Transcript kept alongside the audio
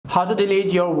How to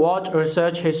delete your watch or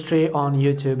search history on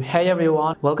YouTube. Hey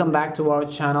everyone, welcome back to our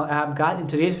channel App Guide. In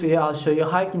today's video, I'll show you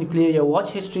how you can clear your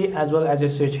watch history as well as your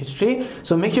search history.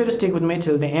 So make sure to stick with me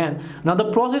till the end. Now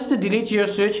the process to delete your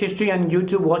search history and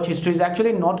YouTube watch history is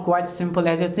actually not quite simple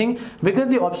as you think, because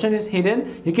the option is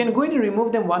hidden. You can go ahead and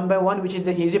remove them one by one, which is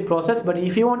an easy process, but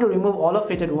if you want to remove all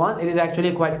of it at once, it is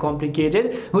actually quite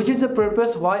complicated, which is the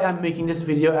purpose why I'm making this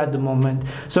video at the moment.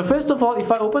 So first of all,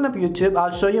 if I open up YouTube,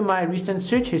 I'll show you my recent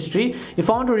search history. If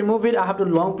I want to remove it, I have to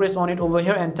long press on it over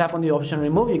here and tap on the option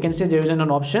remove. You can see there isn't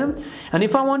an option. And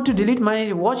if I want to delete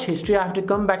my watch history, I have to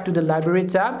come back to the library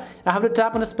tab. I have to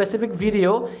tap on a specific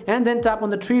video and then tap on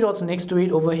the three dots next to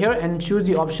it over here and choose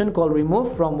the option called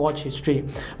remove from watch history.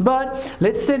 But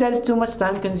let's say that is too much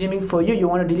time consuming for you. You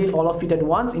want to delete all of it at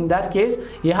once. In that case,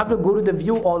 you have to go to the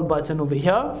view all button over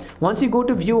here. Once you go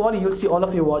to view all, you'll see all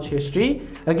of your watch history.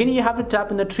 Again, you have to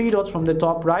tap on the three dots from the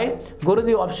top right. Go to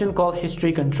the option called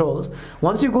history controls.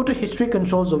 Once you go to history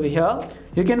controls over here,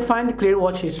 you can find clear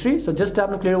watch history. So just tap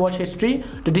on clear watch history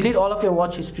to delete all of your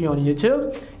watch history on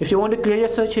YouTube. If you want to clear your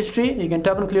search history, you can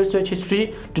tap on clear search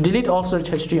history to delete all search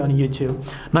history on YouTube.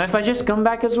 Now if I just come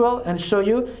back as well and show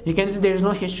you, you can see there is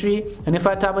no history, and if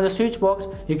I tap on the search box,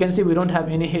 you can see we don't have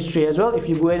any history as well. If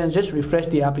you go ahead and just refresh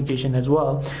the application as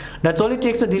well, that's all it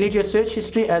takes to delete your search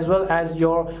history as well as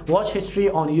your watch history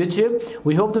on YouTube.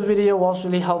 We hope the video was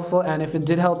really helpful, and if it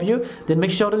did help you, then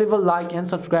make sure to leave a like and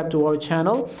subscribe to our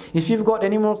channel. If you've got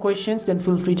any more questions, then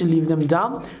feel free to leave them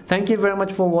down. Thank you very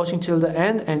much for watching till the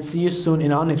end, and see you soon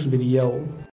in our next video.